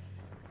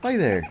 Hi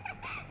there.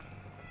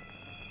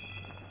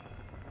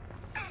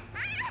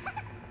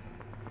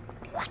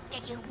 What do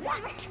you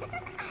want?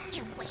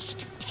 You wish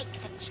to take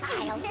the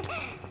child?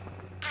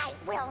 I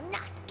will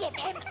not give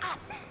him up.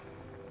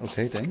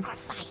 Okay then.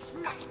 Sacrifice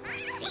must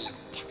proceed.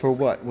 For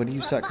what? What are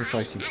you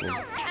sacrificing An for?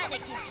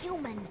 alternative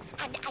human,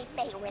 and I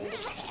may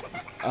release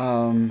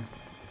him.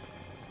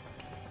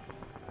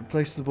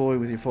 Replace the boy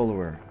with your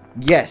follower.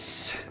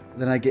 Yes!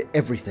 Then I get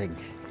everything.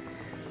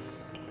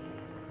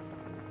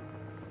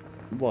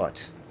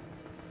 What?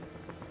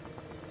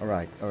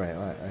 Alright.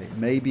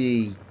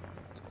 Maybe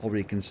I'll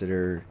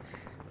reconsider.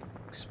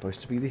 I'm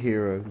supposed to be the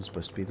hero. I'm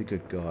supposed to be the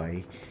good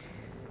guy.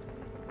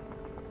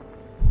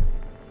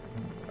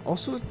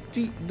 Also,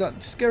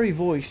 that scary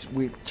voice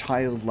with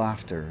child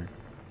laughter.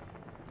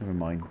 Never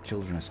mind.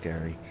 Children are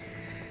scary.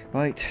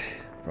 Right.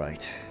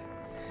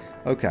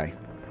 Okay.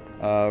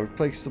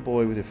 Replace the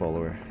boy with your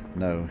follower.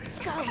 No.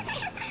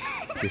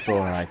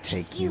 Before I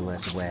take you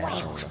as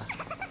well.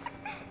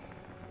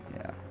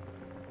 Yeah.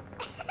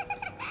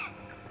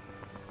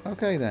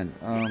 Okay then.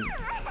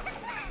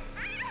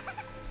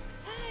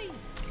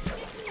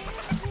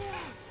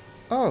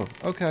 Oh,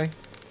 okay.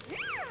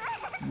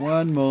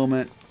 One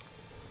moment.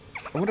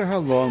 I wonder how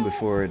long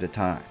before it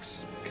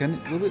attacks.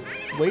 Will it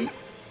wait?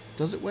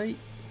 Does it wait?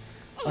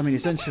 I mean,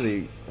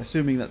 essentially,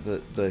 assuming that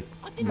the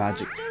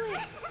magic...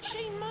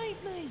 She made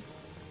me.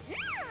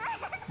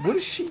 What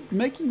is she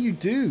making you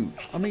do?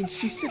 I mean,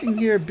 she's sitting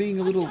here being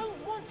a little... I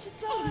don't want to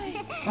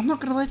die. I'm not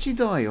going to let you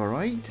die,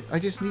 alright? I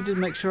just need to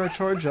make sure I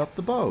charge up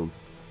the bow.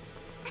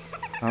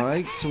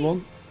 Alright, so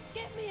long...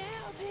 Get me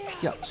out of here.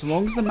 Yeah, so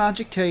long as the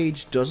magic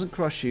cage doesn't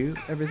crush you,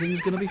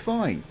 everything's going to be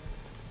fine.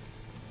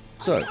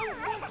 So... I don't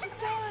want to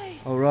die.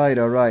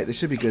 Alright, this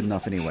should be good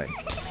enough anyway.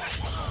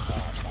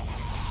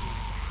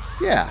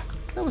 Yeah,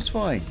 that was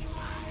fine.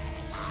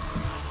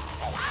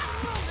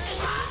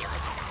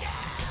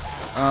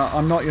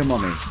 I'm not your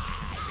mummy.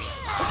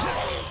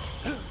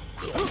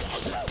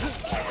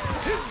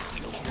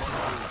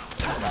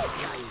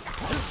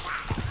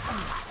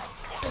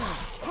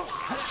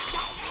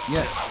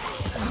 Yeah.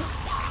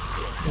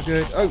 We're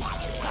good. Oh!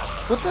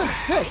 What the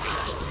heck?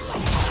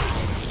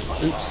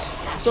 Oops.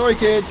 Sorry,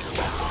 kid.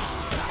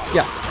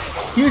 Yeah.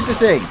 Here's the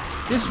thing.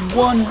 This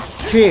one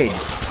kid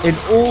in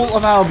all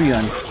of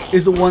Albion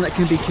is the one that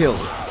can be killed.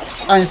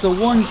 And it's the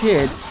one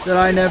kid that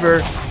I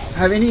never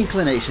have any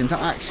inclination to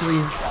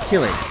actually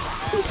kill him.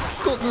 He's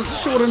got the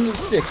short end of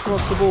the stick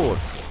across the board.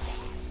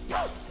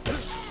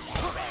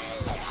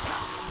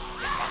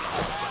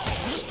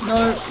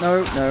 No.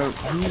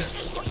 Who's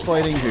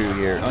fighting who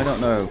here? I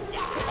don't know.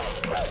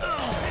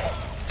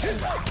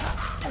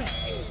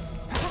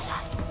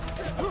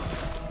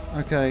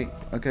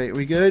 Okay,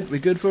 we good? We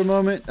good for a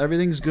moment?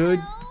 Everything's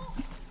good?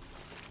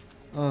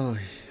 Oh,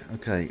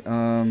 okay,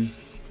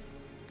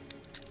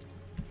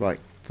 right,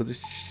 put the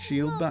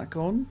shield back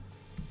on.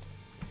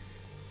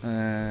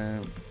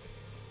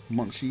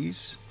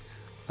 Munchies.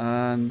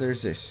 And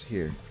there's this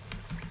here.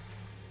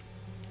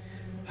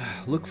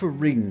 Look for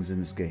rings in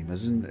this game,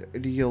 as in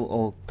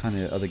all kind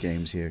of other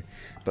games here.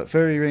 But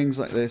fairy rings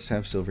like this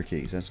have silver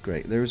keys. That's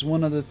great. There was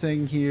one other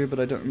thing here, but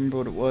I don't remember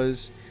what it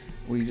was.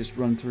 We just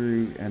run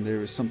through, and there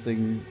was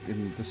something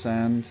in the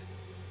sand.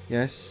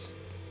 Yes,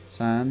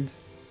 sand.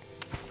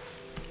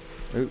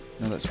 Oh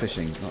no, that's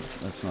fishing.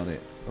 That's not it.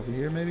 Over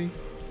here, maybe.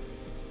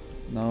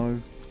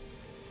 No.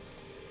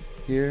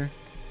 Here.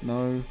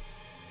 No.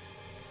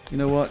 You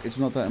know what? It's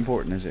not that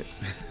important, is it?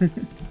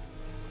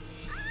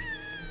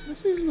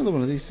 Let's use another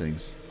one of these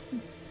things.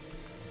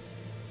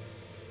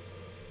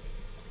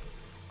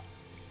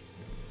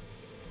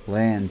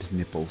 Land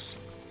nipples.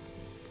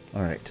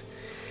 Alright.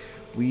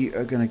 We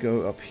are going to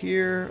go up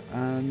here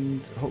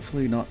and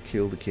hopefully not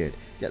kill the kid.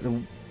 Yeah,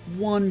 the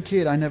one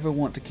kid I never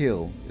want to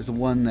kill is the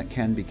one that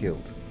can be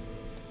killed.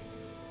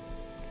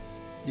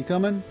 You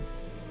coming?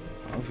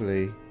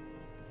 Hopefully.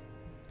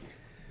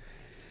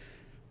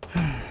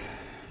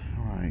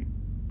 Alright.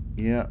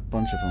 Yeah,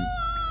 bunch of them.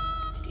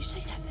 Did you see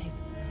that thing?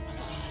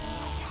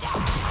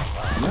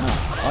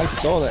 Yeah, I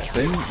saw that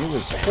thing. It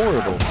was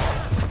horrible.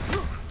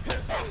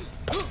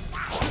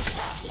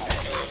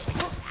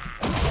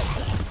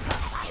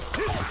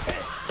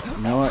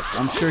 You know what?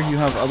 I'm sure you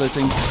have other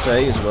things to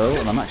say as well,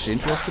 and I'm actually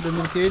interested in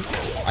the kid.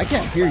 I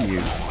can't hear you.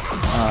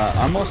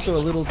 I'm also a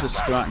little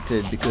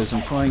distracted because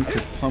I'm trying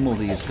to pummel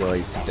these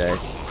guys to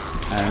death,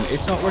 and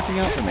it's not working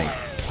out for me.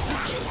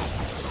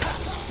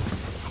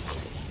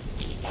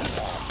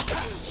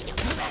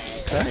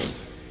 Okay.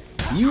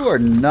 You are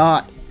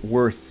not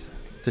worth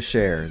the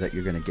share that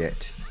you're going to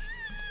get.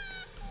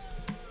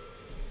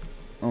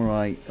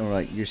 Alright.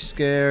 You're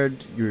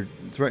scared. You're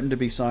threatened to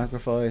be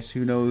sacrificed.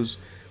 Who knows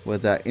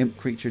what that imp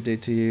creature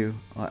did to you.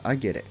 I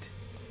get it.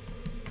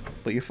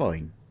 But you're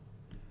fine.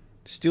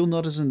 Still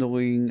not as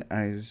annoying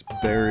as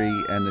Barry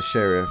and the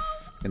sheriff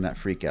in that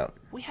freak out.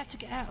 We have to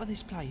get out of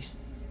this place.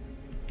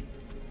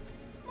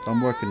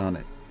 I'm working on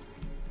it.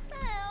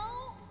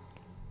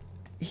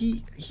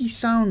 He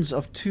sounds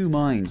of two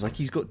minds, like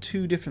he's got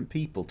two different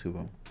people to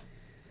him.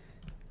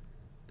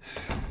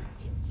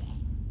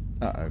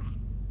 Uh-oh.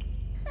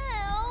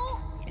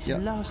 It's Yeah.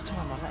 the last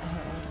time I let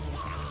her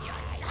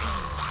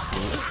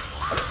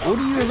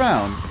Order you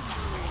around?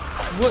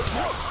 What?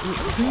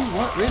 Who?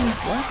 What? Really?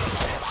 What?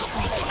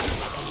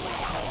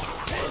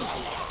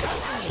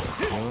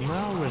 You're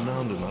now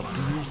renowned enough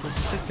to use the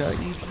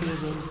 60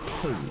 prism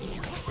too.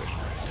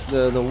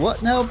 The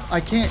what now? I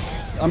can't.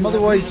 I'm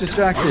otherwise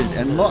distracted,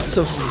 and lots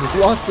of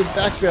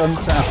background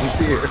sounds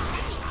here.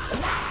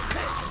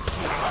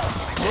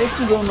 Most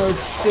of them are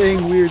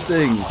saying weird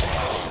things.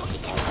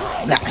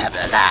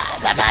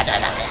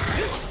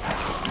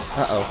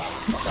 Uh-oh.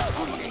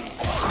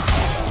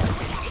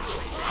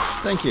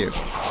 Thank you.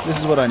 This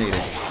is what I needed.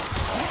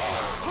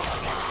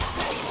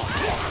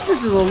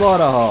 This is a lot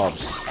of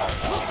hobs.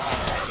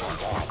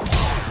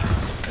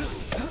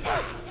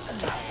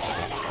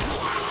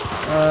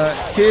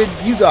 Kid,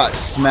 you got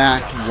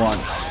smacked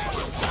once.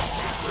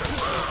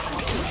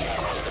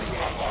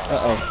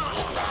 Uh-oh.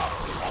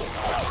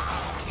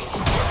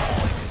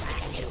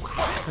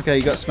 Okay,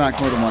 you got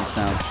smacked more than once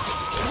now.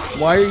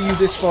 Why are you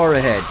this far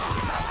ahead?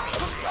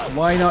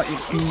 Why not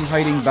be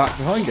hiding back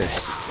behind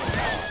us?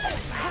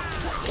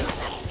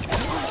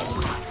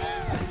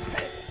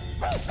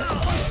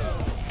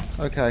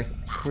 Okay,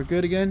 we're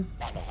good again?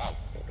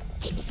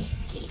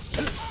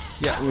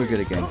 Yeah, we're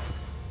good again.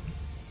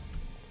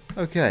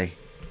 Okay,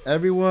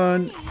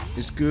 everyone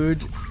is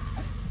good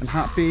and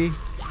happy.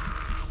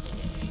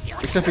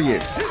 Except for you.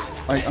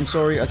 I'm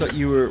sorry, I thought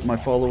you were my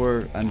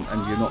follower, and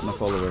you're not my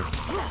follower.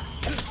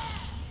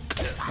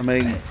 I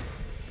mean,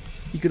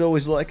 you could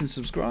always like and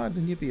subscribe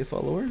and you'd be a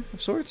follower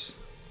of sorts.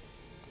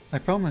 I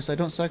promise I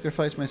don't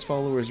sacrifice my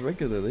followers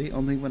regularly,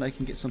 only when I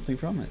can get something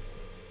from it.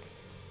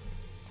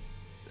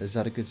 Is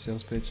that a good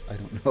sales pitch? I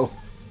don't know.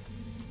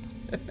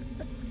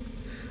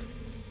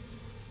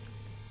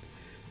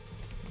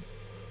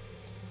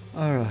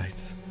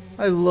 Alright.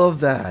 I love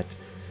that.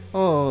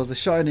 Oh, the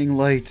shining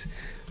light.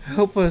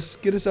 Help us.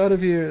 Get us out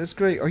of here. That's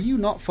great. Are you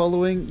not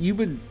following? You've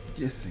been...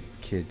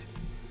 Kid.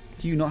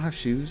 Do you not have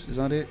shoes? Is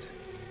that it?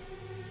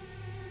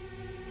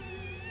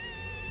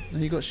 No,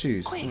 you got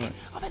shoes. Quick, Right.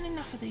 I've had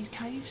enough of these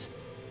caves.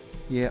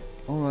 Yeah,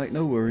 alright,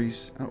 no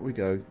worries. Out we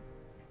go.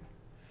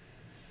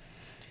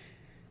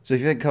 So if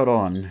you ain't caught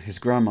on, his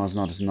grandma's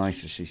not as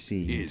nice as she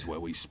seemed. Here's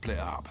where we split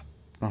up.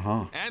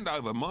 Uh-huh. Hand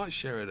over my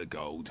share of the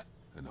gold,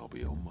 and I'll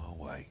be on my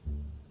way.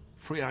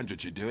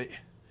 300 should do it.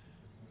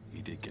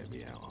 He did get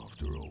me out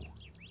after all.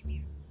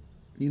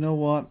 You know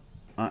what?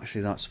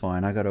 Actually, that's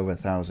fine. I got over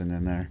 1,000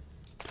 in there.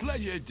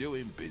 Pleasure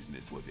doing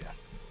business with you.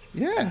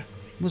 Yeah,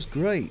 it was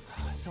great.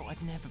 I thought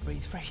I'd never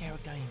breathe fresh air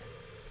again.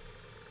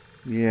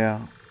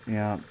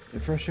 Yeah. The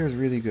fresh air is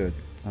really good.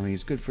 I mean,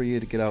 it's good for you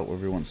to get out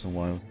every once in a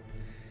while.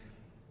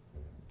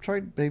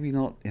 Try maybe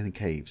not in the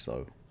caves,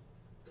 though.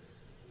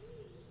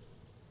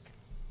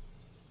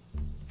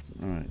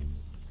 Alright.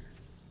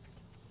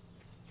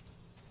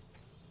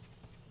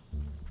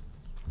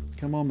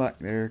 Come on back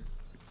there.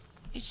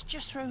 It's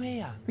just through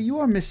here. You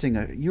are missing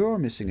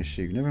a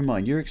shoe. Never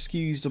mind. You're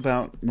excused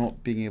about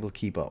not being able to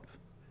keep up.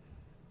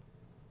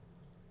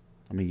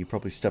 I mean, you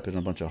probably stepped in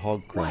a bunch of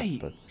hog crap,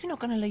 Wait, but... you're not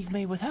going to leave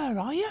me with her,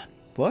 are you?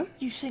 What?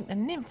 You think the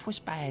nymph was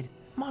bad.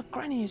 My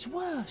granny is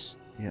worse.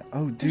 Yeah,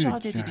 oh, dude. Whose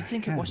idea did you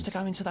think it was to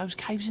hands. go into those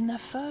caves in the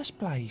first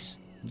place?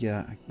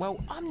 Yeah.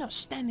 Well, I'm not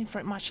standing for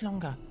it much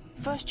longer.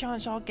 First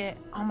chance I get,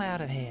 I'm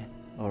out of here.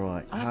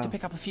 Alright. I'll have to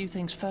pick up a few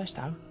things first,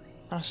 though.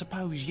 And I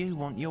suppose you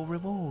want your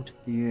reward.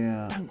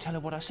 Yeah. Don't tell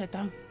her what I said,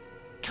 though.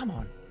 Come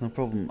on. No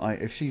problem.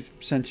 If she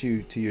sent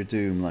you to your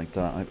doom like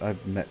that,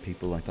 I've met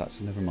people like that,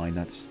 so never mind.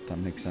 That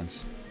makes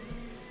sense.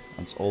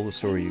 That's all the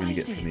story you're going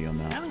to get from me on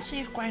that. Go and see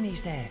if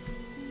Granny's there.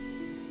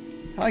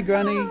 Hi,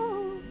 Granny.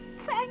 Oh,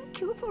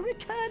 thank you for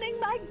returning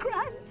my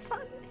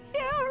grandson,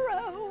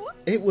 Hero.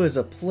 It was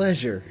a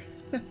pleasure.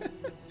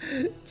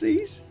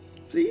 Please?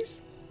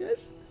 Yes?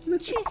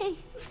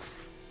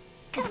 James,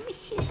 come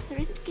here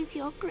and give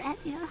your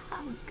granny a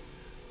hug.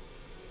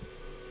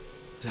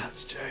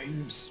 That's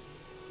James.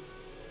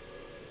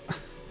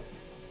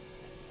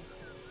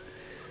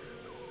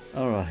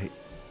 Alright.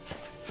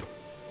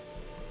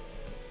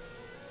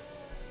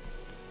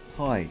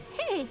 Hi.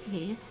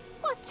 Hey,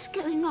 what's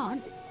going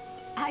on?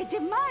 I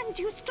demand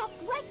you stop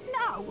right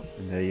now.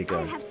 And there you go.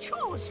 I have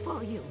chores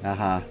for you.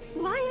 Uh-huh.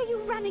 Why are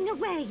you running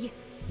away?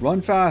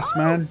 Run fast,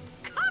 man.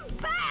 Come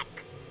back!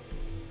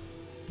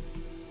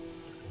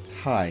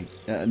 Hi.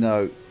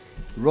 No.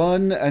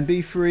 Run and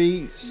be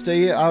free.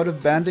 Stay out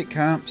of bandit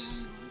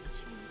camps.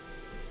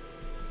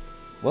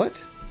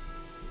 What?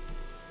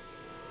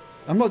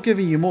 I'm not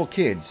giving you more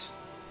kids.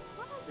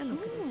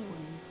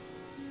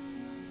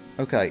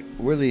 Okay,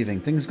 we're leaving.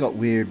 Things got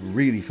weird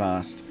really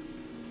fast.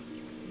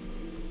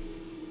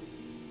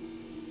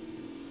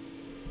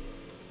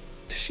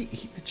 Does she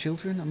eat the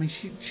children? I mean,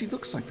 she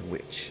looks like the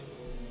witch.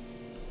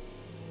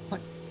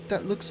 Like,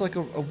 that looks like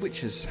a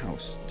witch's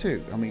house,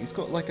 too. I mean, it's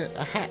got like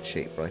a hat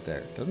shape right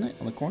there, doesn't it?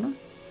 On the corner?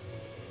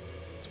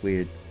 It's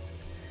weird.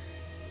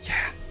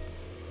 Yeah.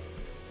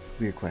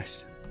 Weird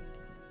quest.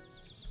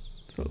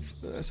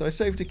 So I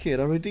saved a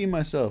kid. I redeemed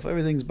myself.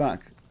 Everything's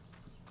back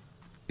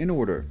in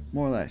order,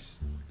 more or less.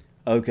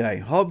 Okay,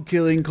 hob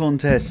killing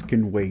contest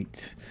can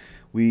wait.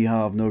 We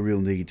have no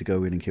real need to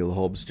go in and kill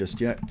hobs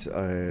just yet.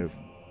 So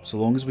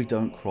long as we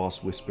don't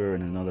cross Whisper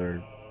in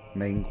another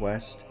main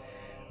quest,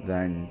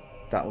 then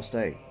that will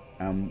stay.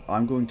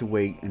 I'm going to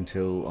wait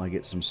until I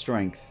get some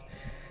strength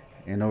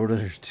in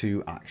order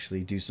to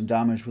actually do some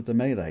damage with the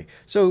melee.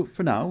 So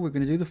for now, we're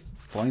going to do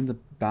find the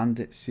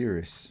bandit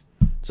Cirrus.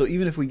 So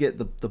even if we get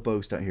the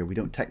boast out here, we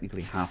don't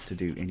technically have to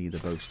do any of the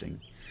boasting.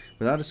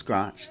 Without a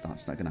scratch,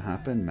 that's not going to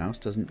happen. Mouse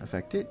doesn't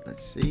affect it.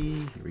 Let's see.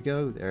 Here we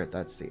go. There,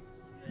 that's the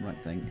right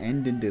thing.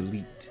 End and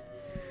delete.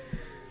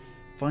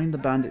 Find the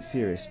bandit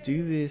Cirrus.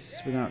 Do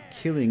this without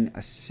killing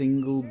a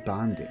single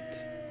bandit.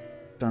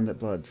 Bandit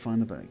blood.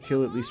 Find the bandit.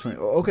 Kill at least 20.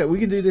 Oh, okay, we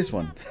can do this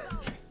one.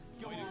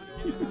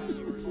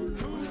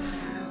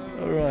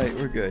 Alright,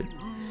 we're good.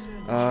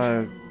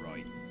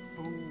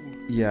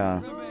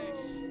 Yeah.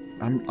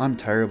 I'm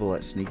terrible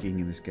at sneaking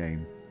in this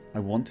game. I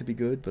want to be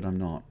good, but I'm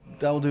not.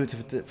 That'll do it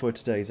for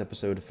today's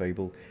episode of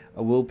Fable. I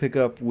will pick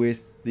up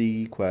with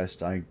the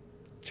quest. I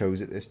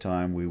chose it this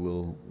time.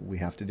 We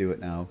have to do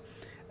it now.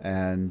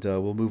 And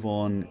we'll move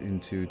on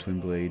into Twin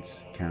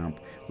Blades camp.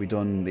 We've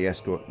done the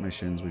escort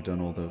missions. We've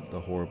done all the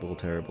horrible,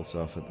 terrible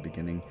stuff at the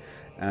beginning.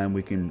 And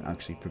we can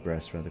actually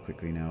progress rather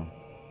quickly now.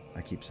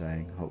 I keep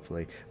saying,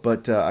 hopefully.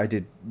 But I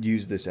did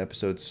use this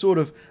episode sort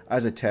of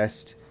as a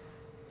test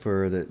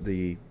for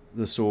the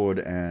sword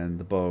and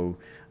the bow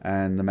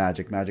and the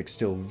magic. Magic's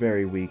still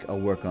very weak. I'll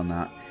work on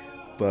that.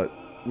 But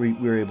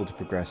we're able to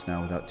progress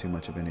now without too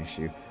much of an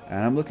issue.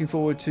 And I'm looking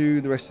forward to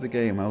the rest of the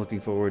game. I'm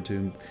looking forward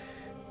to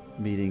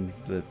meeting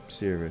the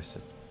Cirrus.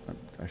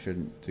 I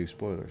shouldn't do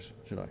spoilers,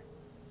 should I?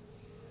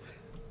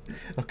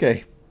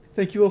 Okay.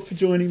 Thank you all for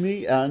joining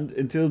me, and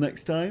until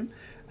next time,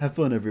 have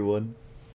fun, everyone.